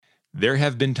There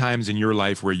have been times in your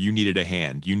life where you needed a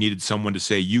hand. You needed someone to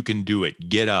say, you can do it.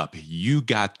 Get up. You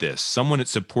got this. Someone that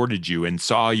supported you and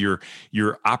saw your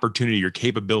opportunity, your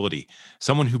capability.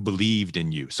 Someone who believed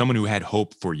in you, someone who had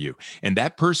hope for you. And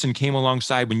that person came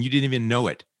alongside when you didn't even know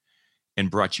it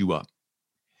and brought you up.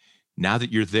 Now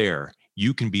that you're there,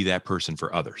 you can be that person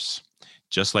for others.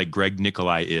 Just like Greg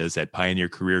Nickoli is at Pioneer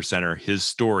Career Center, his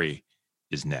story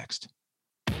is next.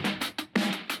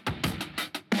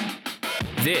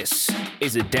 This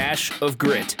is A Dash of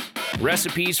Grit.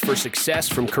 Recipes for success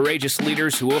from courageous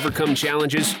leaders who overcome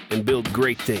challenges and build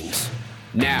great things.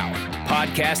 Now,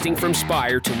 podcasting from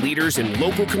Spire to leaders in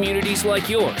local communities like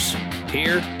yours,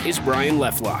 here is Brian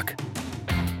Leflock.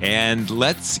 And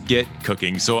let's get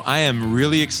cooking. So I am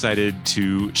really excited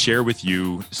to share with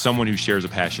you someone who shares a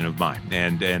passion of mine.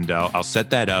 And I'll set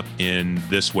that up in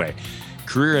this way.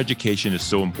 Career education is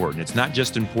so important. It's not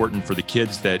just important for the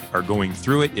kids that are going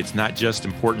through it. It's not just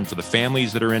important for the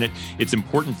families that are in it. It's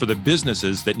important for the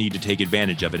businesses that need to take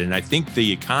advantage of it. And I think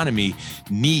the economy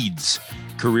needs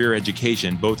career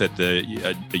education, both at the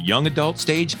young adult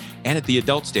stage and at the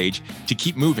adult stage, to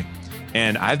keep moving.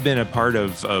 And I've been a part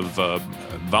of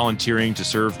volunteering to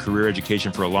serve career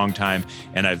education for a long time,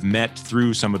 and I've met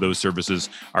through some of those services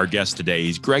our guest today.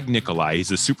 He's Greg Nickoli. He's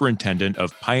the superintendent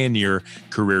of Pioneer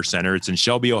Career Center. It's in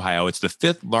Shelby, Ohio. It's the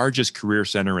 5th largest career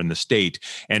center in the state,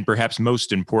 and perhaps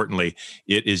most importantly,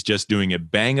 it is just doing a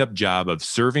bang-up job of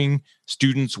serving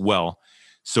students well,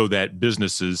 so that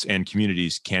businesses and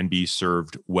communities can be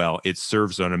served well. It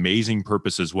serves an amazing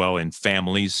purpose as well in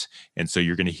families. And so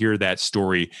you're going to hear that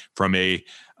story from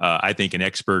I think, an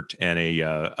expert and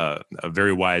a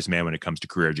very wise man when it comes to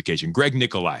career education. Greg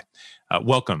Nickoli,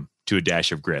 welcome to A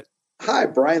Dash of Grit. Hi,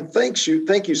 Brian. Thank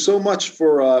you so much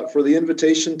for the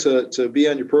invitation to be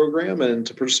on your program and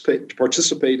to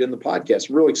participate in the podcast.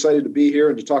 I'm really excited to be here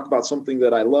and to talk about something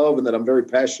that I love and that I'm very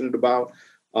passionate about.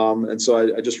 And so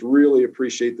I just really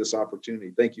appreciate this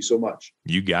opportunity. Thank you so much.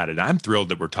 You got it. I'm thrilled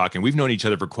that we're talking. We've known each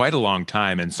other for quite a long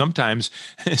time. And sometimes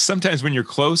when you're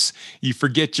close, you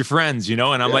forget your friends, and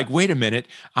I'm like, wait a minute,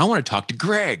 I want to talk to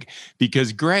Greg,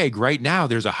 because Greg, right now,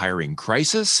 there's a hiring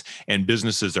crisis and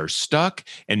businesses are stuck,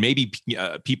 and maybe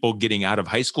people getting out of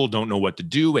high school don't know what to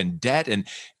do, and debt, and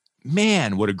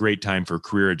man, what a great time for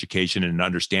career education and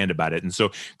understand about it. And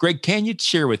so, Greg, can you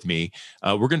share with me,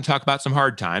 we're going to talk about some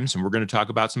hard times and we're going to talk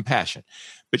about some passion,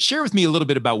 but share with me a little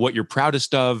bit about what you're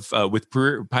proudest of with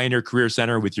Pioneer Career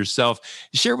Center, with yourself.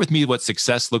 Share with me what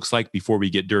success looks like before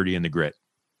we get dirty in the grit.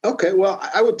 Okay. Well,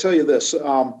 I would tell you this.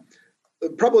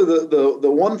 Probably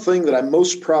the one thing that I'm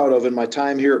most proud of in my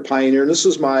time here at Pioneer, and this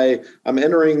is starting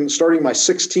my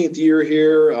 16th year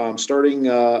here,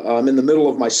 I'm in the middle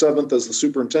of my 7th as the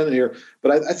superintendent here,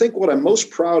 but I think what I'm most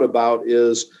proud about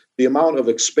is the amount of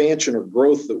expansion or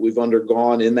growth that we've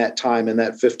undergone in that time, in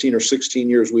that 15 or 16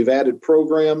 years. We've added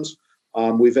programs,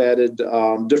 we've added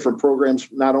different programs,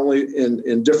 not only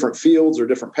in different fields or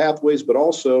different pathways, but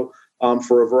also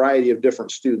for a variety of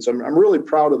different students. I'm really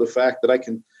proud of the fact that I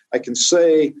can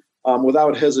say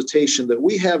without hesitation that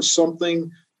we have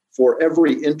something for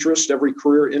every interest, every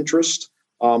career interest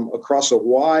across a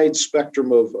wide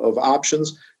spectrum of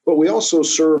options. But we also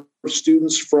serve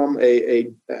students from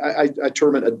I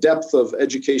term it a depth of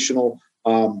educational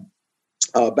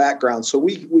background. So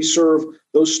we serve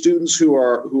those students who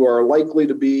are likely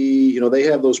to be, they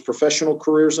have those professional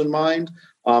careers in mind.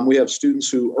 We have students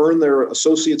who earn their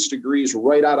associate's degrees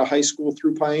right out of high school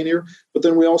through Pioneer, but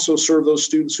then we also serve those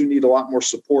students who need a lot more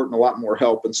support and a lot more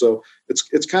help. And so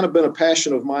it's kind of been a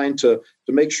passion of mine to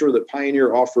make sure that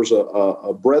Pioneer offers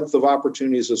a breadth of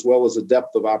opportunities as well as a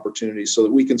depth of opportunities, so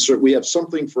that we have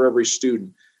something for every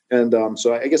student. And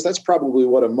so I guess that's probably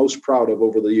what I'm most proud of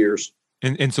over the years.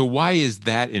 And so why is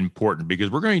that important? Because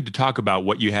we're going to talk about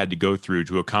what you had to go through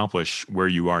to accomplish where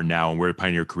you are now and where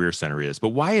Pioneer Career Center is. But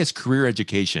why is career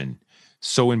education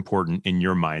so important in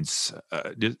your minds?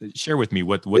 Share with me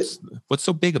what's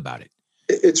so big about it.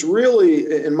 It's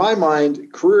really, in my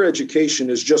mind, career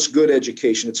education is just good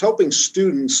education. It's helping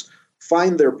students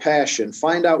find their passion,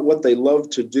 find out what they love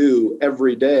to do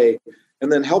every day,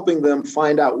 and then helping them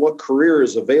find out what career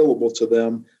is available to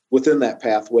them within that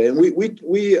pathway. And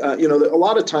we a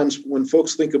lot of times when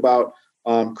folks think about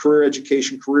career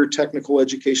education, career technical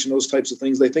education, those types of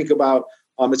things, they think about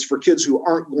it's for kids who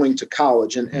aren't going to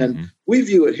college. And we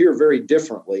view it here very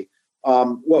differently.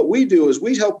 What we do is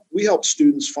we help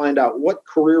students find out what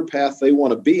career path they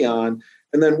want to be on,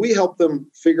 and then we help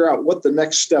them figure out what the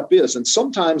next step is. And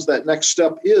sometimes that next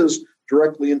step is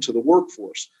directly into the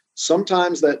workforce.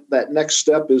 Sometimes that next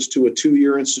step is to a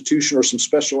 2-year institution or some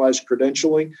specialized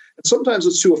credentialing. And sometimes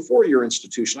it's to a 4-year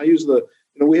institution. I use the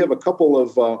we have a couple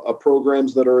of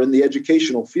programs that are in the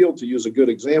educational field, to use a good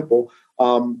example.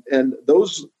 And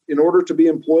those, in order to be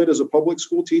employed as a public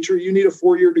school teacher, you need a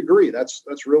 4-year degree. That's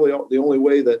really the only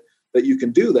way that you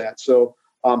can do that. So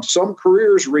some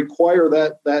careers require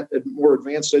that more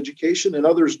advanced education, and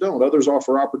others don't. Others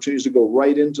offer opportunities to go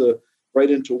right into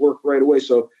work right away.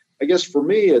 So I guess for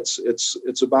me,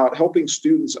 it's about helping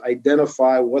students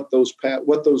identify what those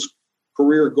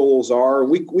career goals are.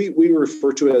 We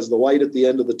refer to it as the light at the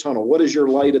end of the tunnel. What is your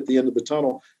light at the end of the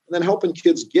tunnel? And then helping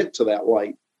kids get to that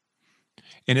light.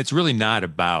 And it's really not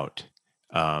about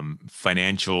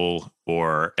financial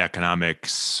or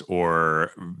economics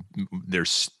or their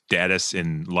status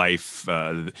in life,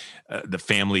 the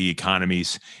family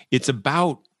economies. It's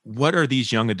about what are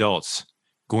these young adults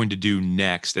going to do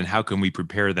next, and how can we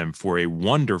prepare them for a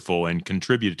wonderful and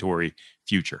contributory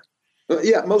future?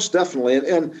 Yeah, most definitely.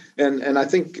 And I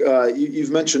think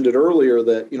you've mentioned it earlier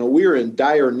that, we're in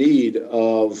dire need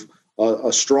of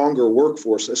a stronger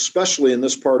workforce, especially in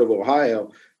this part of Ohio.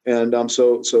 And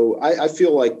so I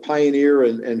feel like Pioneer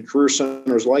and career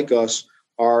centers like us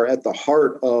are at the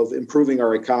heart of improving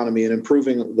our economy and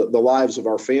improving the lives of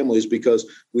our families, because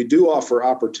we do offer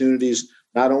opportunities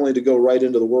not only to go right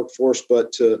into the workforce,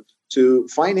 but to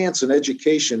finance an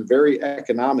education very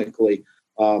economically.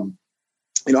 I'm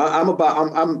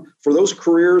for those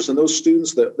careers and those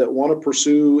students that want to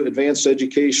pursue advanced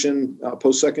education,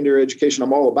 post-secondary education.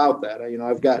 I'm all about that.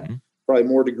 I've got probably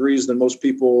more degrees than most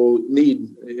people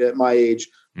need at my age,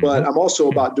 but I'm also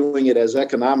about doing it as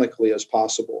economically as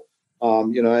possible.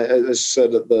 As I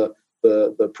said,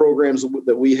 the programs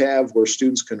that we have where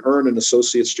students can earn an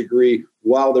associate's degree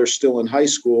while they're still in high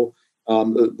school.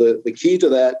 The key to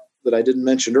that I didn't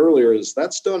mention earlier is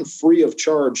that's done free of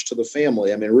charge to the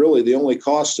family. I mean, really, the only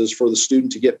cost is for the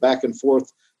student to get back and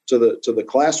forth to the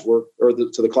classwork or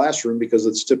to the classroom, because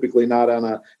it's typically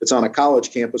it's on a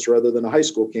college campus rather than a high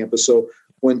school campus. So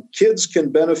when kids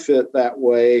can benefit that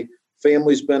way,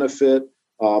 families benefit,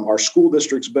 our school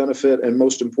districts benefit, and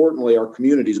most importantly, our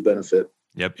communities benefit.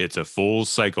 Yep. It's a full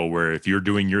cycle where if you're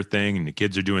doing your thing and the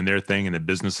kids are doing their thing and the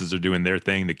businesses are doing their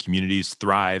thing, the communities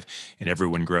thrive and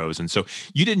everyone grows. And so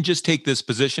you didn't just take this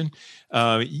position.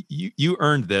 You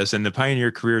earned this, and the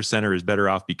Pioneer Career Center is better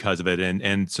off because of it.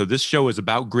 And so this show is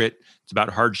about grit. It's about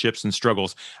hardships and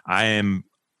struggles. I am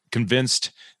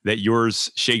convinced that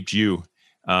yours shaped you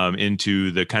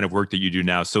into the kind of work that you do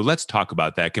now. So let's talk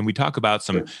about that. Can we talk about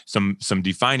some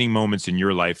defining moments in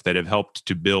your life that have helped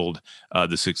to build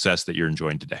the success that you're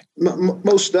enjoying today?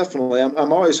 Most definitely.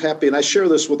 I'm always happy, and I share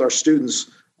this with our students.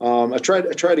 I try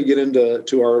to get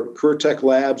into our career tech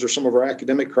labs or some of our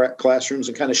academic classrooms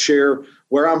and kind of share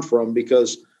where I'm from,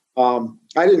 because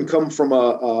I didn't come from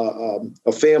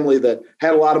a family that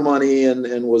had a lot of money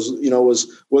and was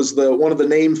the one of the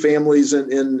name families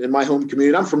in my home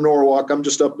community. I'm from Norwalk. I'm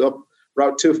just up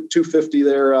Route 250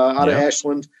 there out of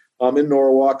Ashland. In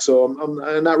Norwalk, so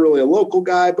I'm not really a local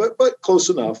guy, but close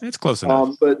enough. It's close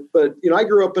enough. But I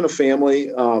grew up in a family.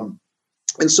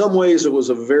 In some ways, it was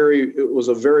always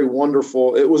a very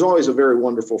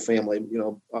wonderful family.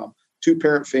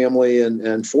 2-parent family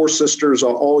and 4 sisters,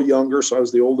 all younger. So I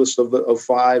was the oldest of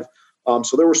 5.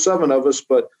 So there were 7 of us,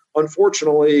 but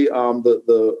unfortunately,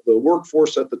 the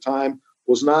workforce at the time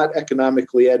was not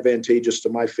economically advantageous to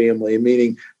my family,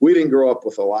 meaning we didn't grow up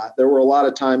with a lot. There were a lot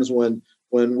of times when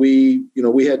we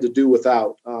had to do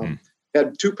without.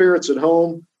 Had 2 parents at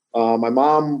home. My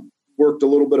mom worked a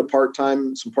little bit of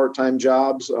some part-time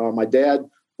jobs. My dad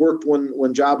worked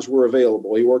when jobs were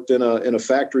available. He worked in a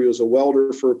factory. He was a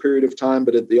welder for a period of time,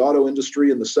 but at the auto industry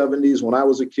in the 70s, when I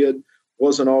was a kid,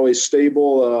 wasn't always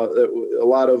stable. A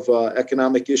lot of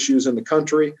economic issues in the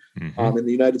country, in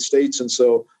the United States. And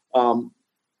so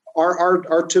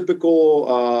our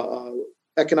typical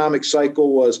economic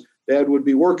cycle was Dad would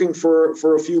be working for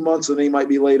a few months, and he might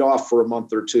be laid off for a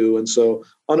month or 2. And so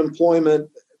unemployment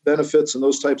benefits and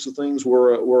those types of things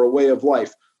were a way of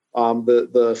life.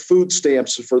 The food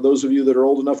stamps, for those of you that are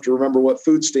old enough to remember what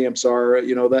food stamps are,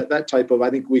 that type of, I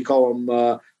think we call them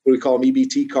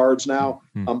EBT cards now.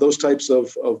 Those types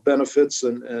of benefits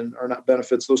and are not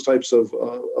benefits. Those types of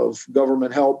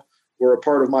government help were a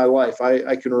part of my life.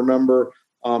 I can remember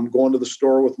going to the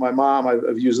store with my mom.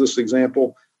 I've used this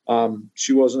example.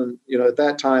 She wasn't, at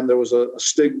that time there was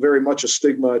very much a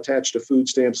stigma attached to food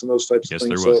stamps and those types of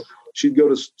things. So she'd go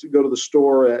to the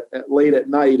store at late at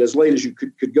night, as late as you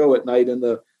could go at night in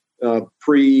the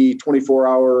pre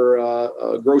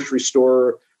 24-hour grocery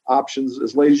store options,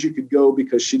 as late as you could go,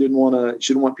 because she didn't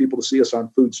want people to see us on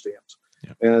food stamps.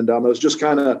 And it was just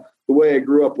kind of the way I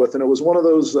grew up with. And it was one of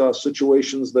those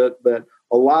situations that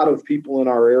a lot of people in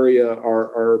our area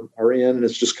are in, and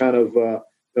it's just kind of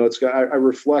I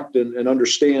reflect and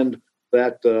understand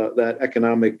that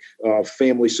economic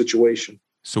family situation.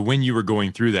 So when you were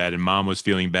going through that and mom was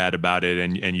feeling bad about it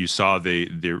and you saw the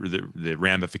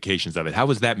ramifications of it, how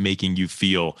was that making you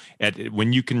feel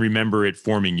when you can remember it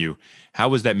forming you? How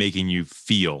was that making you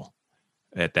feel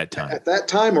at that time? At that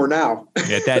time or now?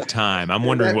 At that time. I'm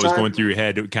wondering what was going through your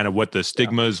head, kind of what the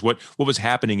stigmas, what was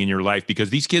happening in your life, because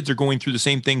these kids are going through the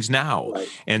same things now. Right.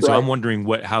 And so I'm wondering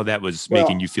how that was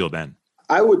making you feel then.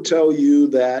 I would tell you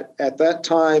that at that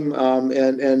time,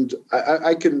 and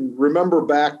I can remember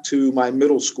back to my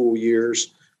middle school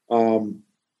years.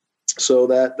 So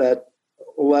that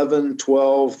 11,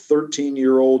 12,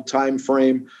 13-year-old time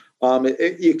frame,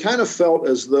 you kind of felt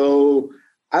as though,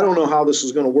 I don't know how this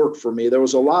is going to work for me. There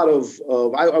was a lot of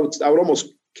I would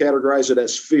almost categorize it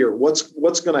as fear.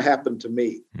 What's going to happen to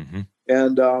me? Mm-hmm.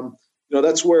 And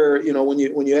that's where, when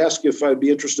you ask if I'd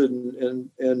be interested in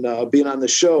being on the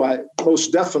show, I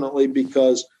most definitely,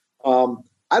 because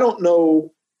I don't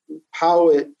know how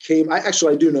it came. I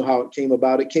do know how it came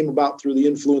about. It came about through the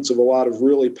influence of a lot of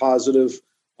really positive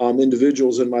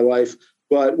individuals in my life,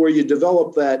 but where you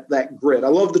develop that grit. I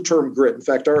love the term grit. In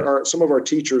fact, some of our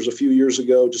teachers a few years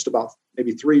ago, just about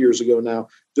maybe 3 years ago now,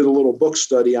 did a little book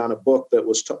study on a book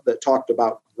that talked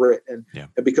about grit, and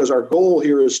because our goal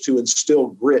here is to instill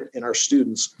grit in our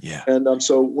students. Yeah. And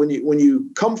so when you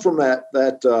come from that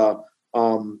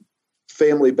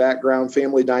family background,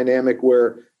 family dynamic,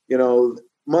 where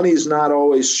money is not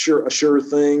always a sure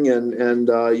thing, and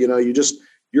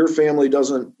your family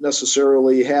doesn't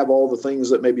necessarily have all the things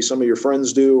that maybe some of your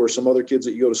friends do or some other kids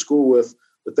that you go to school with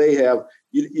that they have.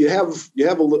 You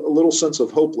have a little sense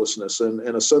of hopelessness and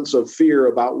a sense of fear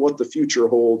about what the future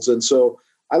holds. And so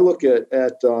I look at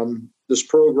this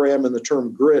program and the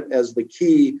term grit as the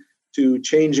key to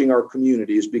changing our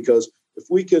communities, because if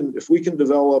we can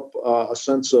develop a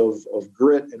sense of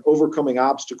grit and overcoming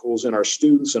obstacles in our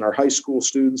students and our high school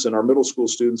students and our middle school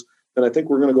students, then I think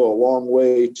we're going to go a long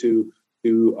way to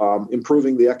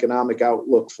improving the economic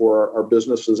outlook for our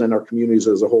businesses and our communities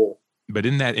as a whole. But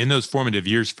in those formative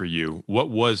years for you, what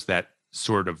was that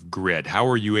sort of grit? How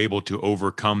were you able to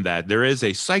overcome that? There is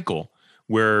a cycle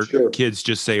where kids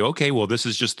just say, okay, well, this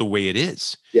is just the way it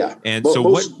is. Yeah. And so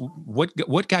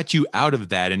what got you out of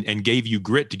that and gave you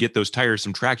grit to get those tires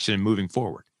some traction and moving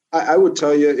forward? I would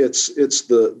tell you it's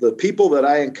the people that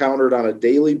I encountered on a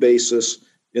daily basis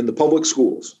in the public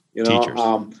schools, teachers.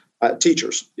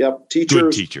 Teachers. Yep. Teachers,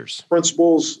 good teachers,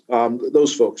 principals,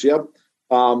 those folks. Yep.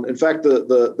 In fact,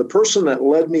 the person that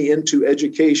led me into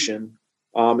education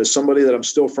is somebody that I'm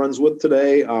still friends with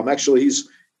today. Actually, he's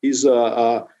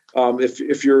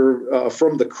if you're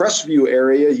from the Crestview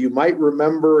area, you might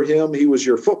remember him. He was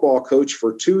your football coach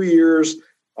for 2 years.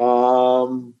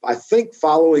 I think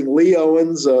following Lee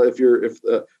Owens,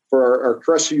 for our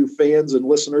Crestview fans and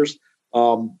listeners,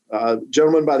 a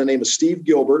gentleman by the name of Steve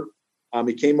Gilbert.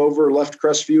 He came over, left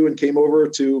Crestview, and came over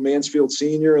to Mansfield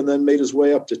Senior, and then made his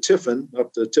way up to Tiffin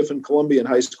Columbian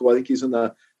High School. I think he's in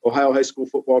the Ohio High School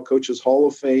Football Coaches Hall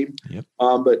of Fame. Yep.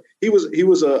 But he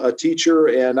was a teacher,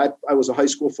 and I was a high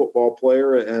school football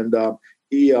player, and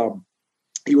he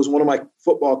was one of my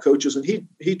football coaches, and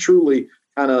he truly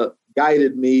kind of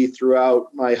guided me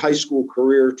throughout my high school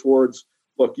career towards,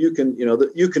 look, you can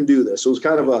do this. It was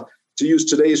kind of to use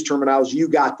today's terminology, you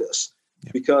got this.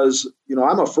 Yep. Because,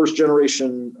 I'm a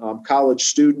first-generation college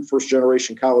student,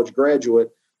 first-generation college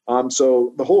graduate.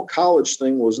 So the whole college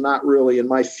thing was not really in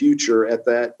my future at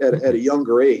a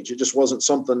younger age. It just wasn't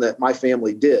something that my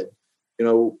family did,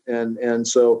 and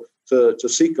so to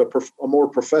seek a more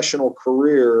professional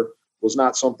career was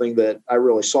not something that I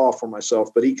really saw for myself.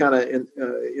 But he kind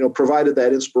of, provided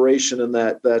that inspiration and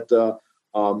that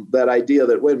idea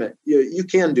that, wait a minute, you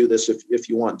can do this if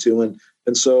you want to.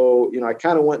 And so, I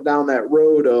kind of went down that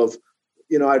road of,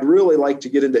 I'd really like to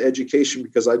get into education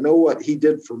because I know what he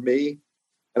did for me,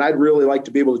 and I'd really like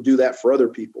to be able to do that for other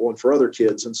people and for other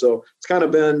kids. And so it's kind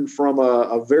of been from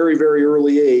a very, very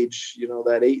early age,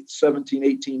 that 17,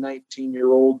 18,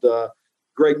 19-year-old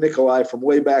Greg Nickoli from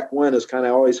way back when has kind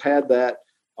of always had that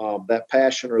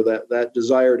passion or that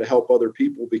desire to help other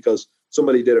people because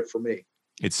somebody did it for me.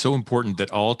 It's so important that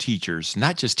all teachers,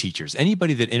 not just teachers,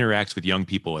 anybody that interacts with young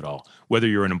people at all, whether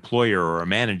you're an employer or a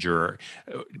manager,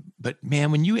 but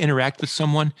man, when you interact with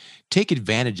someone, take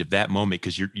advantage of that moment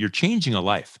because you're changing a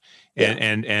life. Yeah.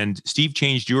 And Steve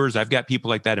changed yours. I've got people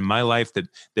like that in my life that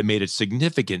made a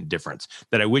significant difference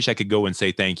that I wish I could go and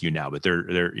say thank you now, but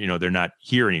they're not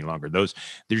here any longer. They're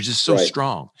just so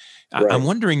strong. Right. I'm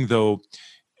wondering though,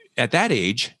 at that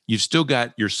age, you've still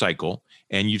got your cycle.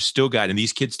 and you've still got, and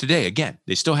these kids today, again,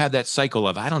 they still have that cycle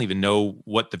of, I don't even know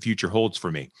what the future holds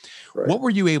for me. Right. What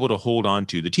were you able to hold on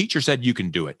to? The teacher said you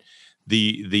can do it.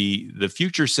 The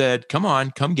future said, come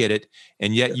on, come get it.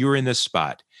 And yet you're in this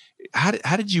spot.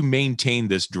 How did you maintain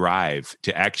this drive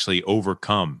to actually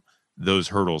overcome those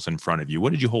hurdles in front of you?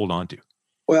 What did you hold on to?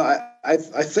 Well, I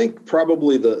think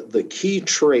probably the key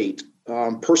trait,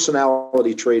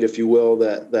 personality trait, if you will,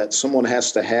 that someone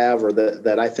has to have, or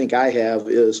that I think I have,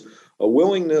 is a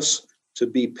willingness to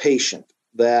be patient.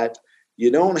 That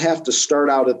you don't have to start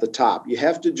out at the top. You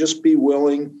have to just be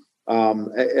willing.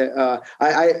 The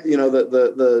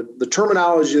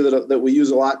terminology that we use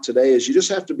a lot today is you just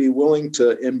have to be willing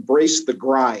to embrace the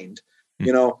grind.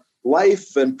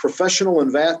 Life and professional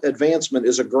advancement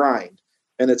is a grind.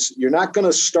 And you're not going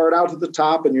to start out at the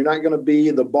top, and you're not going to be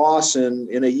the boss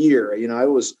in a year.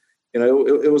 It's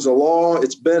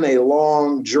been a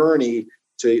long journey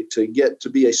to get to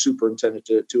be a superintendent,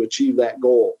 to achieve that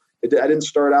goal. I didn't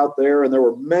start out there, and there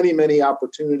were many, many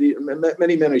opportunities,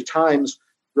 many, many times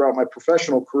throughout my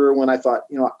professional career when I thought,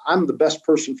 I'm the best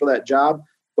person for that job,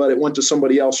 but it went to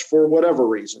somebody else for whatever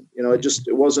reason.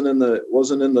 It wasn't in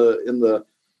the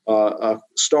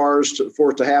stars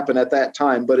for it to happen at that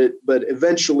time, but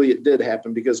eventually it did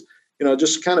happen, because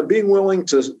just kind of being willing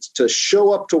to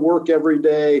show up to work every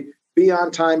day, be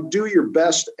on time, do your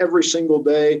best every single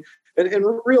day, and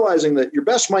realizing that your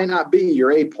best might not be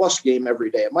your A+ game every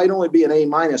day. It might only be an A-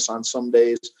 on some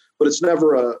days, but it's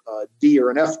never a D or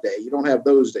an F day. You don't have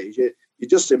those days. You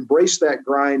just embrace that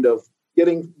grind of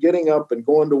getting up and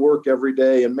going to work every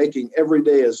day and making every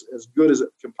day as good as it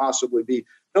can possibly be,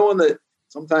 knowing that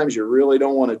sometimes you really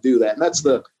don't want to do that. And that's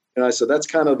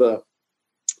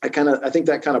I think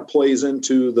that kind of plays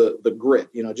into the grit,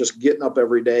 just getting up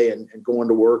every day and going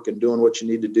to work and doing what you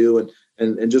need to do,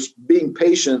 and just being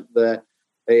patient that,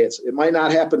 hey, it might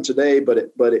not happen today, but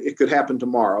it could happen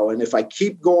tomorrow. And if I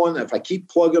keep going, if I keep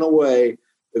plugging away,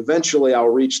 eventually I'll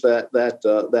reach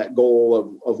that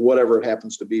goal of whatever it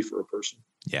happens to be for a person.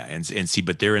 Yeah. And see,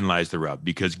 but therein lies the rub,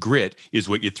 because grit is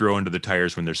what you throw into the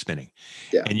tires when they're spinning.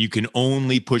 Yeah. And you can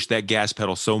only push that gas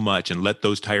pedal so much and let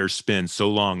those tires spin so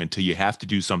long until you have to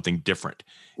do something different.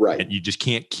 Right. And you just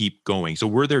can't keep going. So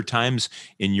were there times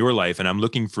in your life, and I'm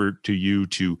looking to you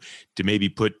to maybe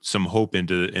put some hope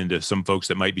into some folks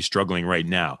that might be struggling right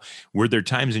now. Were there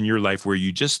times in your life where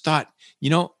you just thought,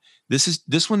 this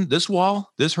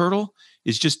hurdle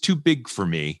is just too big for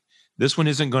me. This one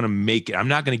isn't going to make it. I'm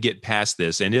not going to get past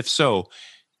this. And if so,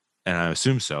 and I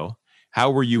assume so, how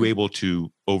were you able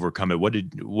to overcome it? What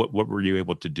were you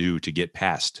able to do to get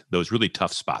past those really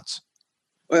tough spots?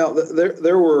 Well,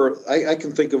 there were, I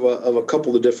can think of a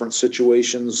couple of different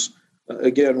situations,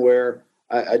 again, where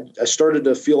I started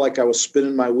to feel like I was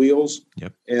spinning my wheels.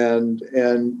 Yep. And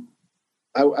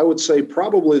I would say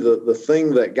probably the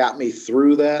thing that got me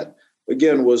through that,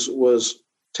 again, was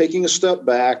taking a step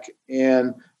back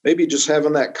and maybe just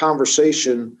having that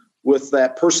conversation with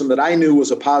that person that I knew was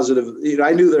a positive.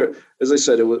 I knew that, as I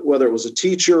said, whether it was a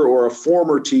teacher or a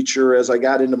former teacher, as I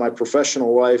got into my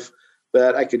professional life,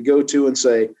 that I could go to and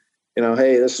say,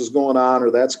 hey, this is going on or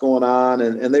that's going on.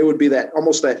 And they would be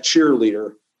almost that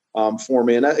cheerleader for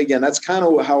me. And that's kind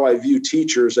of how I view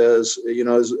teachers as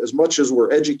much as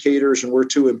we're educators and we're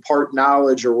to impart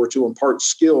knowledge or we're to impart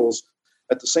skills,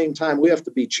 at the same time, we have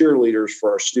to be cheerleaders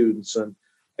for our students and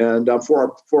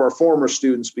for our former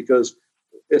students, because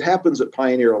it happens at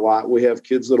Pioneer a lot. We have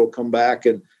kids that'll come back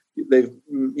and they've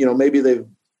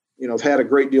had a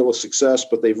great deal of success,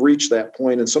 but they've reached that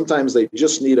point. And sometimes they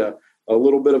just need a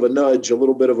little bit of a nudge, a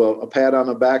little bit of a pat on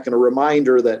the back and a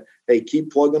reminder that, hey,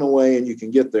 keep plugging away and you can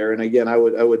get there. And again, I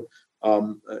would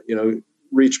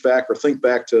reach back or think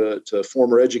back to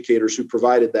former educators who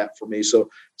provided that for me. So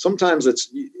sometimes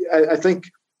I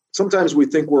think sometimes we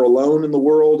think we're alone in the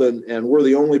world and we're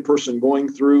the only person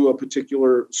going through a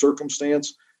particular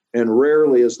circumstance. And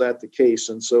rarely is that the case.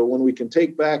 And so when we can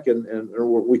take back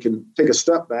or we can take a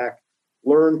step back,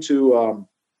 learn to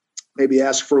maybe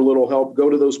ask for a little help, go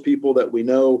to those people that we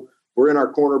know were in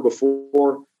our corner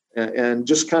before, and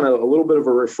just kind of a little bit of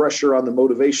a refresher on the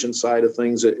motivation side of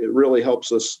things, it really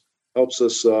helps us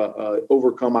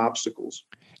overcome obstacles.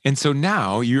 And so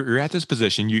now you're at this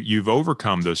position, you've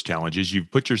overcome those challenges. You've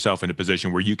put yourself in a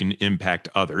position where you can impact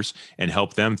others and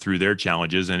help them through their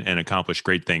challenges and accomplish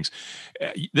great things.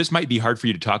 This might be hard for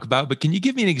you to talk about, but can you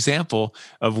give me an example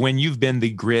of when you've been the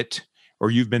grit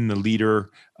or you've been the leader,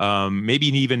 maybe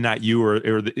even not you or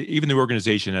even the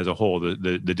organization as a whole,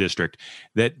 the district,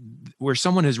 that where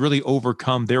someone has really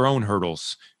overcome their own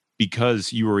hurdles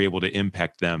because you were able to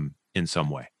impact them in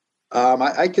some way?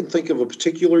 I can think of a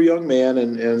particular young man,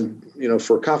 and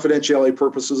for confidentiality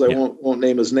purposes, I won't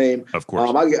name his name. Of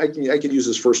course, I can use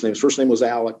his first name. His first name was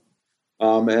Alec,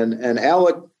 and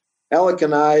Alec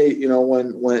and I,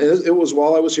 when it was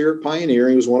while I was here at Pioneer,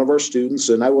 he was one of our students,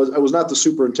 and I was not the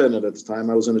superintendent at the time.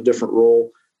 I was in a different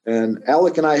role, and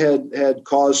Alec and I had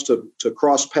cause to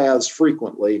cross paths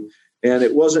frequently, and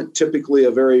it wasn't typically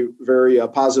a very very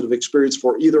positive experience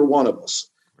for either one of us.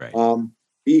 Right.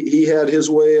 He had his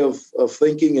way of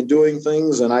thinking and doing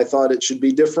things, and I thought it should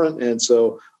be different. And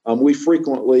so we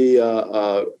frequently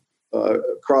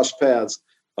crossed paths.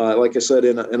 Like I said,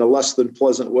 in a less than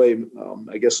pleasant way,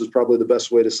 I guess is probably the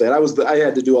best way to say it. I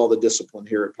had to do all the discipline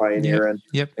here at Pioneer, and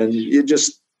it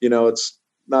just, it's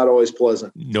not always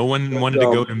pleasant. No one wanted to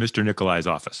go to Mr. Nickoli's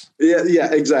office.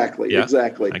 Yeah, exactly. Yeah,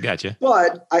 exactly. I got you.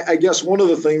 But I guess one of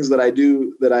the things that I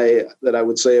do that I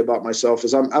would say about myself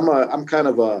is I'm kind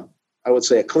of I would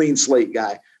say a clean slate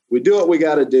guy. We do what we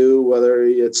got to do, whether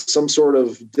it's some sort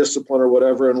of discipline or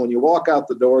whatever. And when you walk out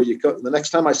the door, the next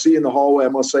time I see you in the hallway,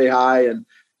 I'm going to say hi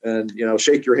and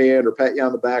shake your hand or pat you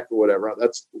on the back or whatever.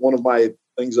 That's one of my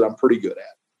things that I'm pretty good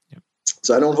at. Yep.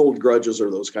 So I don't hold grudges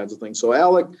or those kinds of things. So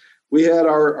Alec, we had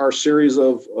our series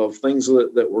of things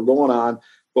that were going on.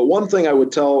 But one thing I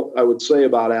would say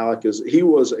about Alec is he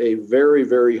was a very,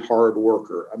 very hard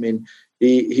worker. I mean,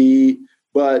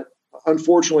 but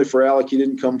unfortunately for Alec, he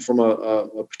didn't come from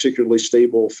a particularly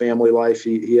stable family life.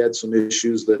 He had some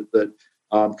issues that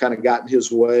kind of got in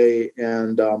his way,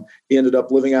 and he ended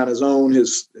up living on his own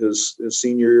his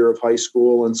senior year of high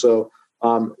school. And so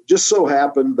just so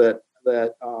happened that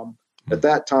at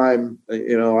that time,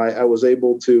 I was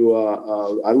able to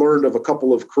I learned of a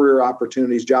couple of career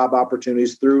opportunities, job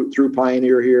opportunities through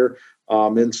Pioneer here,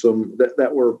 in some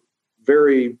that were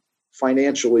very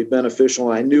financially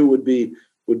beneficial, and I knew would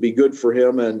be good for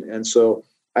him. And so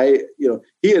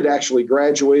he had actually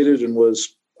graduated and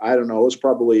was, I don't know, it was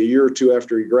probably a year or two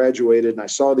after he graduated, and I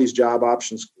saw these job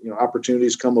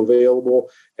opportunities come available.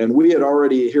 And we had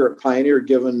already here at Pioneer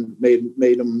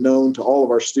made them known to all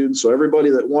of our students. So everybody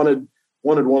that wanted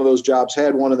one of those jobs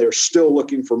had one, and they were still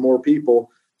looking for more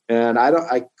people. And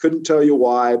I couldn't tell you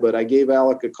why, but I gave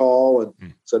Alec a call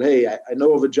and said, "Hey, I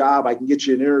know of a job. I can get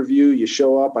you an interview. You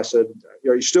show up." I said,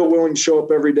 "Are you still willing to show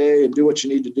up every day and do what you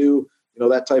need to do?"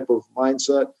 That type of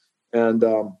mindset. And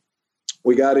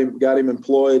we got him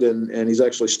employed, and he's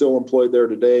actually still employed there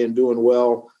today and doing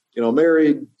well.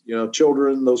 Married,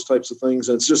 children, those types of things.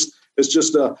 And it's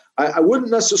just I wouldn't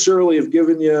necessarily have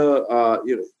given you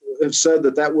have said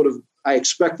that would have. I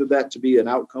expected that to be an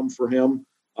outcome for him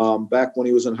back when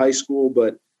he was in high school,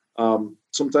 but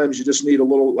sometimes you just need a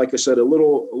little, like I said, a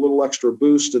little extra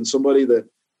boost, and somebody that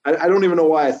I don't even know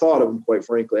why I thought of him, quite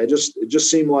frankly. It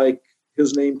just seemed like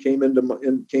his name came to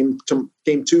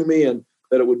me, and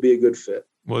that it would be a good fit.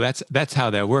 Well, that's how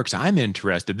that works. I'm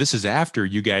interested. This is after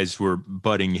you guys were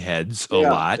butting heads a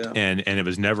lot, and it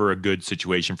was never a good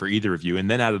situation for either of you. And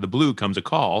then out of the blue comes a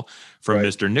call from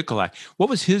Mr. Nickoli. What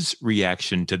was his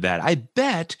reaction to that? I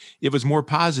bet it was more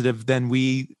positive than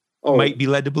we might be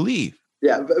led to believe.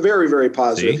 Yeah, very, very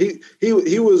positive. See?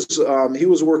 He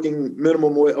was working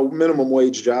a minimum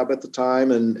wage job at the time,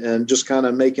 and just kind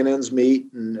of making ends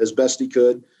meet and as best he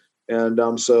could.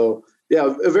 And so.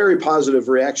 Yeah, a very positive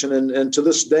reaction, and to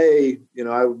this day,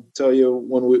 I would tell you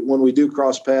when we do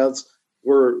cross paths,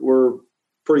 we're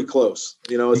pretty close.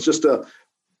 It's just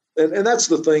and that's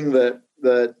the thing that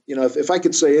if I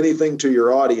could say anything to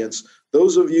your audience,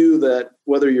 those of you that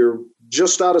whether you're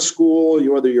just out of school,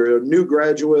 whether you're a new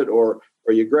graduate or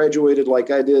you graduated like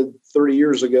I did 30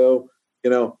 years ago,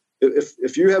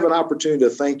 if you have an opportunity to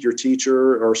thank your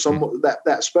teacher or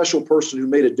that special person who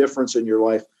made a difference in your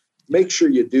life. Make sure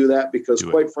you do that, because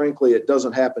quite frankly, it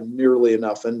doesn't happen nearly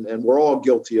enough. And we're all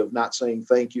guilty of not saying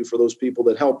thank you for those people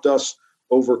that helped us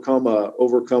overcome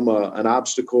an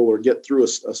obstacle or get through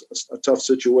a tough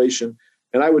situation.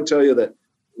 And I would tell you that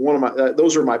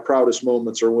those are my proudest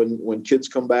moments, are when kids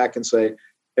come back and say,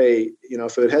 "Hey,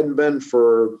 if it hadn't been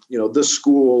for, this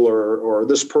school or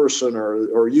this person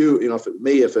or you,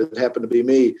 if it happened to be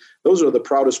me," those are the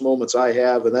proudest moments I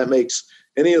have. And that makes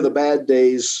any of the bad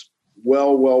days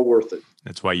well worth it.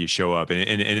 That's why you show up.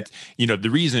 And it's, the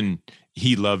reason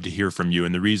he loved to hear from you,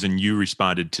 and the reason you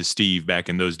responded to Steve back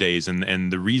in those days,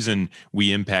 and the reason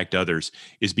we impact others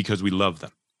is because we love them.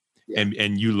 Yeah.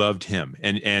 And you loved him.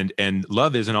 And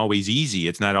love isn't always easy.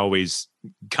 It's not always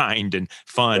kind and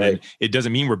fun. Right. And it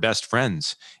doesn't mean we're best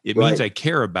friends. It means I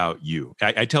care about you.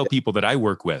 I tell people that I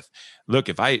work with, look,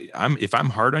 if I'm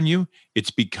hard on you, it's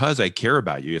because I care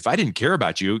about you. If I didn't care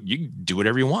about you, you can do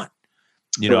whatever you want.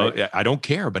 I don't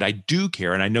care, but I do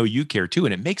care. And I know you care too.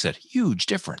 And it makes a huge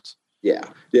difference. Yeah.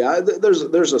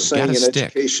 There's a saying in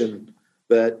education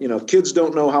that, kids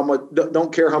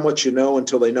don't care how much you know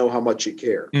until they know how much you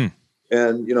care. And,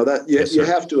 that you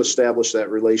have to establish that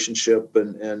relationship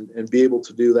and be able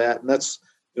to do that. And that's,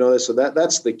 so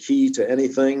that's the key to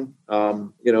anything,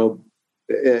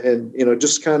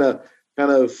 just kind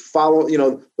of follow,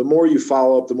 the more you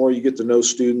follow up, the more you get to know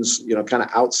students, kind of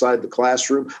outside the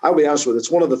classroom. I'll be honest with you,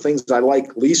 it's one of the things I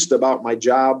like least about my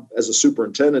job as a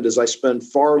superintendent is I spend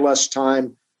far less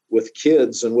time with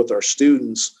kids and with our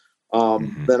students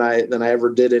than I ever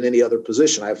did in any other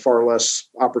position. I have far less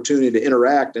opportunity to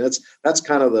interact. And that's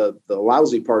kind of the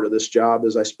lousy part of this job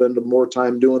is I spend more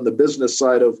time doing the business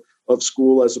side of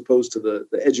school as opposed to the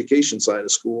education side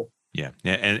of school. Yeah.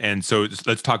 And so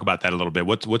let's talk about that a little bit.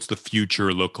 What's the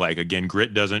future look like? Again,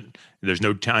 grit there's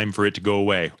no time for it to go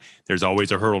away. There's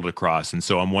always a hurdle to cross. And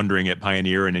so I'm wondering at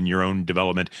Pioneer and in your own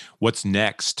development, what's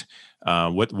next?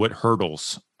 What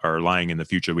hurdles are lying in the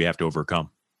future we have to overcome?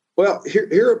 Well,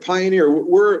 here at Pioneer,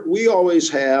 we always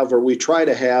have, or we try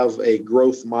to have a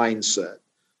growth mindset,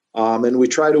 and we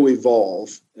try to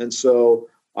evolve. And so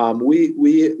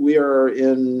we are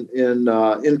in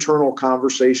internal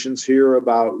conversations here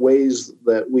about ways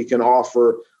that we can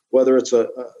offer, whether it's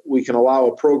we can allow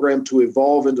a program to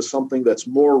evolve into something that's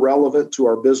more relevant to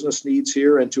our business needs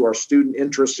here and to our student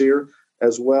interests here,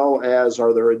 as well as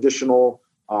are there additional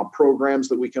programs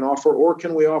that we can offer, or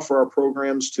can we offer our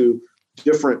programs to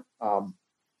different,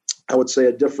 I would say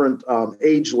a different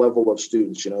age level of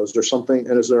students? Is there something,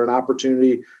 and is there an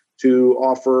opportunity to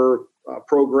offer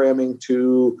programming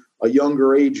to a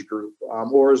younger age group,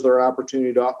 or is there an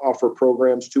opportunity to offer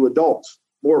programs to adults?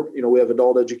 We have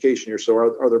adult education here, so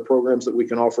are there programs that we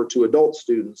can offer to adult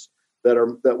students that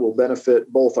will benefit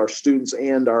both our students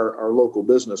and our local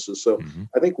businesses? So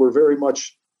I think we're very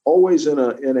much always in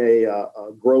a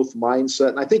growth mindset,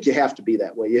 and I think you have to be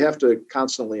that way. You have to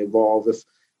constantly evolve.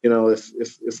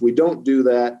 If we don't do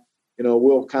that,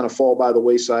 we'll kind of fall by the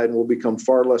wayside and we'll become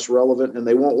far less relevant, and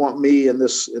they won't want me in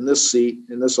this seat,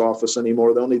 in this office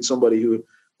anymore. They'll need somebody who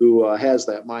has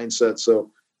that mindset. So,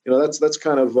 that's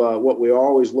kind of what we're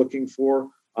always looking for,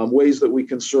 ways that we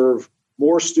can serve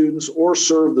more students or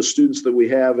serve the students that we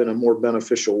have in a more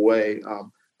beneficial way,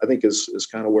 I think is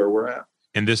kind of where we're at.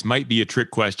 And this might be a trick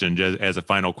question as a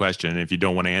final question. If you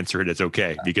don't want to answer it, it's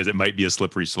okay, because it might be a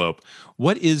slippery slope.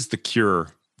 What is the cure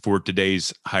for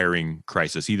today's hiring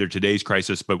crisis, either today's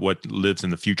crisis, but what lives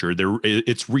in the future?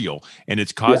 It's real, and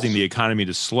it's causing the economy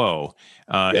to slow,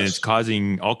 and it's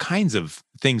causing all kinds of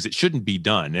things that shouldn't be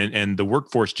done. And the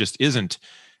workforce just isn't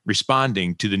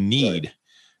responding to the need.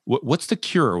 Right. What's the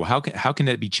cure? How can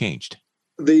that be changed?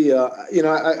 In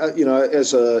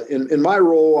my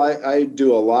role, I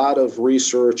do a lot of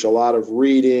research, a lot of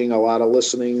reading, a lot of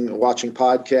listening, watching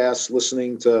podcasts,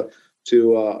 listening to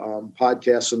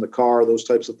podcasts in the car, those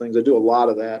types of things. I do a lot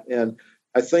of that, and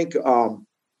I think our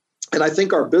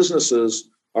businesses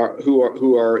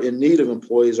who are in need of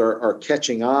employees are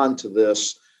catching on to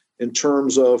this in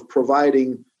terms of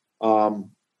providing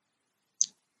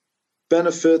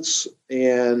benefits.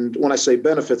 And when I say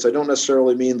benefits, I don't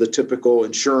necessarily mean the typical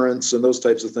insurance and those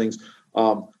types of things.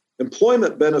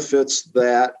 Employment benefits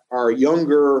that our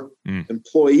younger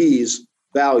employees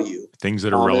value. Things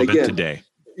that are relevant today.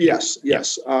 Yes.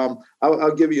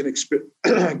 I'll give you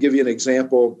an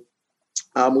example.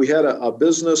 We had a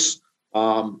business,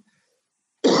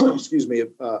 excuse me,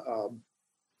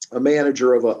 a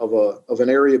manager of an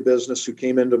area business who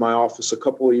came into my office a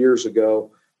couple of years ago,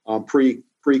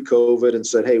 pre-COVID, and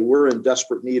said, "Hey, we're in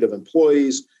desperate need of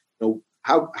employees.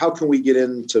 How can we get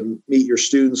in to meet your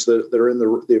students that are in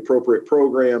the appropriate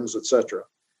programs, et cetera?"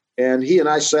 And he and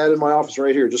I sat in my office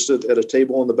right here, just at a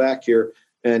table in the back here,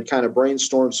 and kind of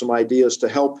brainstormed some ideas to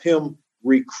help him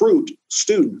recruit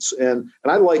students. And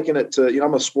I liken it to,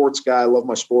 I'm a sports guy, I love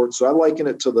my sports, so I liken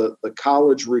it to the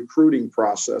college recruiting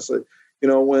process.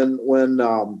 When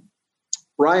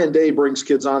Ryan Day brings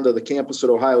kids onto the campus at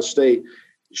Ohio State,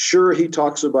 sure, he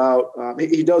talks about,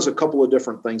 he does a couple of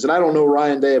different things. And I don't know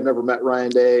Ryan Day. I've never met Ryan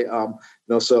Day.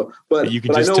 But you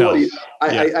can I know tell.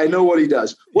 I know what he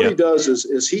does. What he does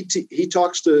is he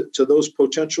talks to those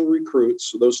potential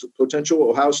recruits, those potential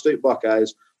Ohio State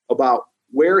Buckeyes, about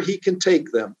where he can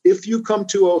take them. If you come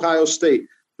to Ohio State,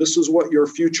 this is what your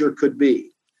future could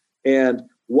be. And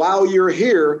while you're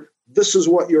here, this is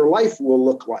what your life will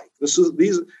look like.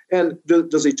 And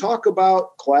does he talk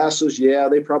about classes? Yeah,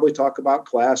 they probably talk about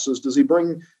classes. Does he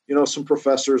bring, some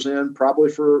professors in? Probably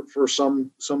for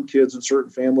some kids and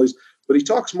certain families. But he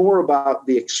talks more about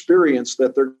the experience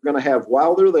that they're going to have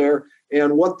while they're there,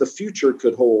 and what the future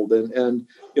could hold. And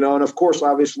of course,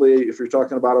 obviously, if you're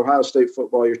talking about Ohio State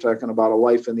football, you're talking about a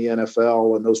life in the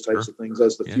NFL and those types of things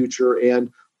as the future,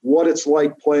 and what it's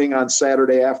like playing on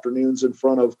Saturday afternoons in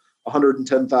front of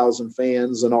 110,000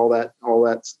 fans and all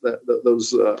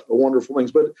those wonderful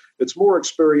things. But it's more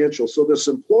experiential. So this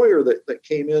employer that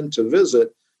came in to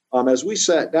visit, as we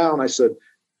sat down, I said,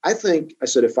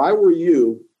 if I were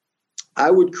you,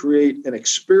 I would create an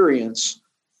experience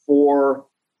for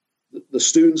the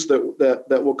students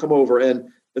that will come over. And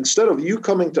instead of you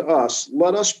coming to us,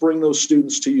 let us bring those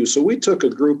students to you. So we took a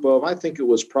group of, I think it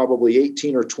was probably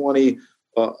 18 or 20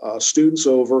 students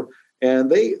over,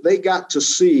 and they got to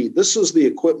see, this is the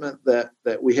equipment that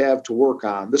we have to work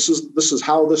on. This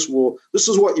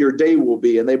is what your day will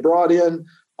be. And they brought in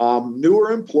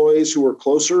newer employees who were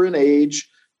closer in age,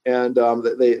 and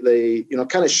they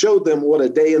kind of showed them what a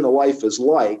day in the life is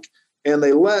like. And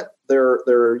they let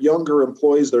their younger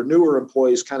employees, their newer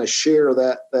employees, kind of share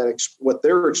what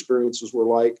their experiences were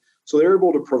like. So they're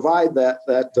able to provide that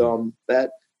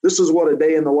this is what a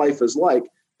day in the life is like.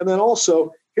 And then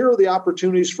also, here are the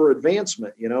opportunities for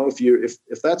advancement.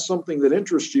 If that's something that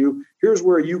interests you, here's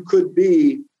where you could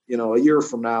be, a year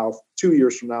from now, 2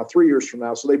 years from now, 3 years from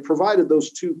now. So they provided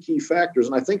those two key factors.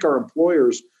 And I think our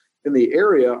employers in the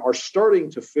area are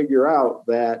starting to figure out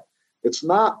that it's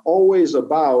not always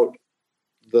about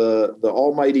the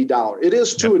almighty dollar. It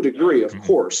is to a degree, of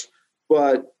course,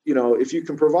 but if you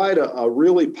can provide a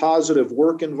really positive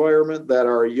work environment that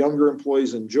our younger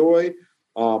employees enjoy,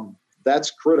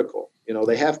 that's critical.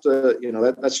 They have to,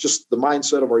 that's just the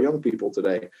mindset of our young people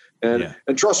today. And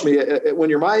trust me, when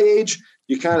you're my age,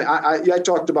 you kind of, I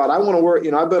talked about, I want to work,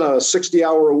 I've been a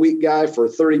 60-hour-a-week guy for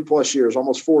 30 plus years,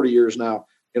 almost 40 years now.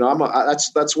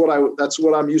 That's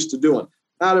what I'm used to doing.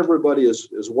 Not everybody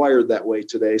is wired that way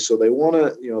today. So they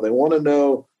want to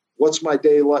know what's my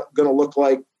day going to look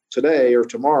like today or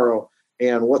tomorrow,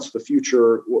 and what's the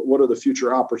future, what are the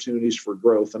future opportunities for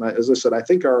growth. And as I said, I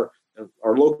think our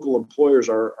local employers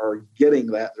are getting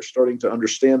that. They're starting to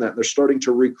understand that. And they're starting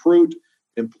to recruit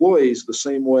employees the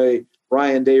same way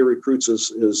Ryan Day recruits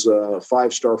his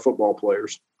 5-star football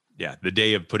players. Yeah. The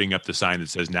day of putting up the sign that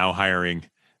says now hiring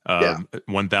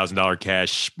 $1,000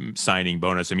 cash signing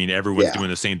bonus. I mean, everyone's doing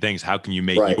the same things. How can you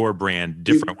make your brand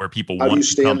different where people want to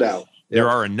stand out? There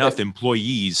are enough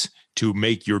employees to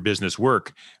make your business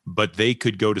work, but they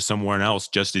could go to someone else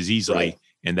just as easily,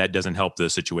 and that doesn't help the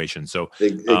situation. So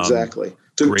exactly.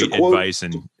 Great advice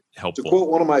and helpful. To quote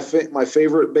one of my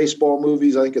favorite baseball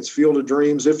movies, I think it's Field of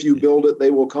Dreams, if you build it,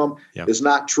 they will come, is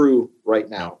not true right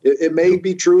now. No. It may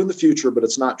be true in the future, but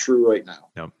it's not true right now.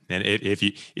 No. And if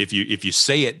you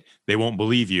say it, they won't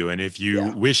believe you. And if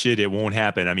you wish it, it won't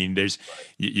happen. I mean,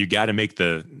 you got to make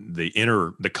the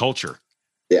culture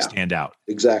stand out.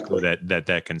 Exactly.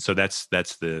 So that's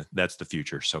the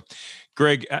future. So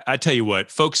Greg, I tell you what,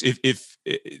 folks, if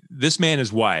this man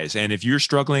is wise, and if you're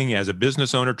struggling as a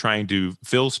business owner trying to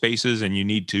fill spaces and you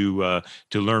need to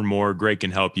learn more, Greg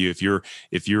can help you. If you're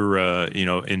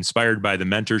inspired by the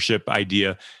mentorship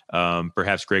idea,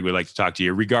 perhaps Greg would like to talk to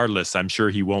you. Regardless, I'm sure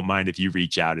he won't mind if you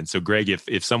reach out. And so Greg,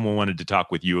 if someone wanted to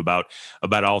talk with you about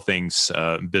all things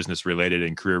business related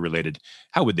and career related,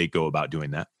 how would they go about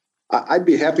doing that? I'd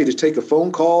be happy to take a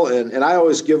phone call, and I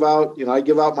always give out, I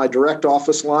give out my direct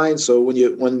office line. So when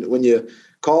you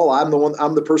call, I'm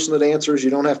the person that answers. You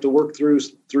don't have to work through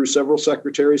several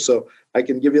secretaries. So I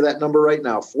can give you that number right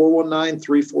now,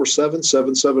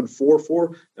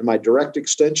 419-347-7744. And my direct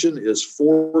extension is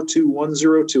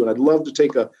 42102. And I'd love to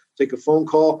take a phone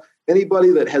call.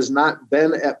 Anybody that has not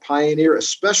been at Pioneer,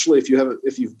 especially if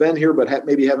you've been here, but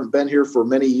maybe haven't been here for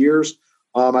many years,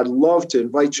 I'd love to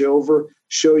invite you over,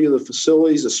 show you the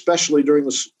facilities, especially during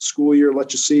the school year,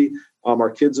 let you see our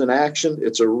kids in action.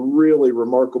 It's a really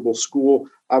remarkable school.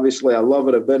 Obviously, I love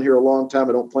it. I've been here a long time.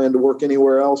 I don't plan to work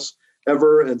anywhere else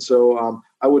ever. And so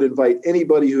I would invite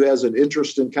anybody who has an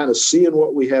interest in kind of seeing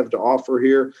what we have to offer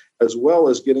here, as well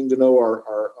as getting to know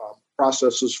our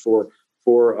processes for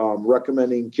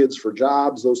recommending kids for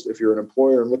jobs. Those, if you're an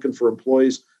employer and looking for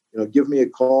employees, give me a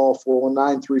call,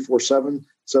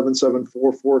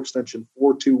 419-347-7744, extension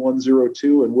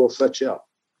 42102, and we'll set you up.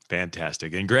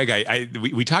 Fantastic. And Greg,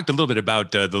 we talked a little bit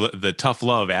about the tough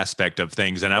love aspect of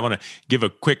things, and I want to give a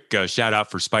quick shout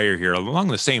out for Spire here. Along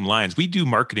the same lines, we do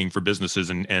marketing for businesses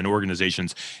and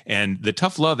organizations, and the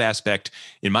tough love aspect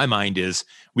in my mind is,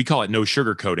 we call it no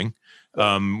sugarcoating.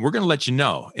 We're going to let you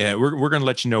know. We're going to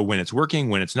let you know when it's working,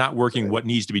 when it's not working, what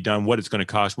needs to be done, what it's going to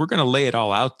cost. We're going to lay it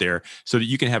all out there so that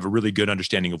you can have a really good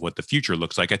understanding of what the future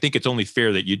looks like. I think it's only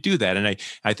fair that you do that. And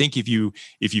I think if you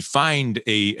find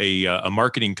a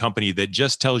marketing company that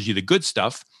just tells you the good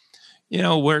stuff,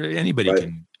 where anybody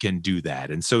Right. can do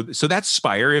that. And so that's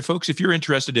Spire. If you're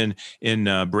interested in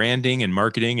branding and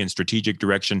marketing and strategic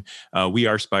direction, we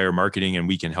are Spire Marketing, and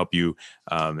we can help you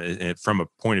from a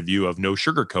point of view of no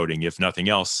sugarcoating. If nothing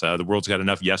else, the world's got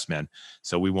enough yes men,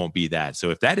 so we won't be that. So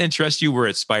if that interests you, we're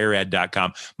at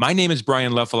spiread.com. My name is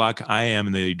Brian Lefelock. I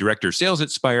am the director of sales at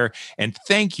Spire, and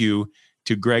thank you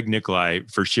to Greg Nickoli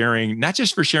for sharing, not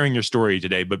just for sharing your story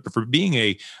today, but for being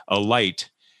a light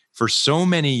for so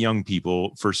many young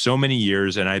people for so many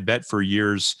years, and I bet for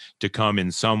years to come in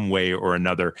some way or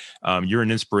another. You're an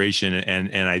inspiration,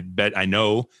 and I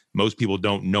know most people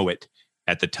don't know it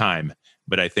at the time,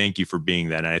 but I thank you for being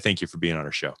that, and I thank you for being on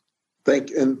our show. Thank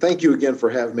you again for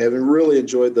having me. I've really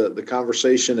enjoyed the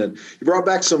conversation, and you brought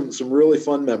back some really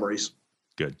fun memories.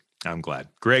 Good. I'm glad.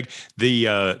 Greg, the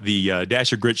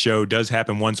Dash of Grit show does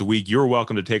happen once a week. You're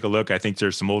welcome to take a look. I think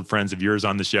there's some old friends of yours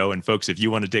on the show. And folks, if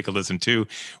you want to take a listen too,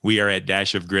 we are at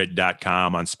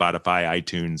dashofgrit.com on Spotify,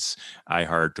 iTunes,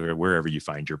 iHeart, or wherever you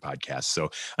find your podcasts. So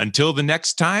until the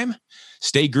next time,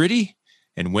 stay gritty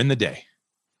and win the day.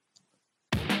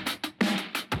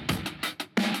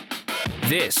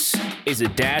 This is a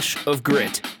Dash of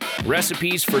Grit.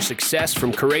 Recipes for success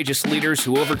from courageous leaders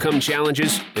who overcome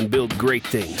challenges and build great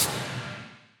things.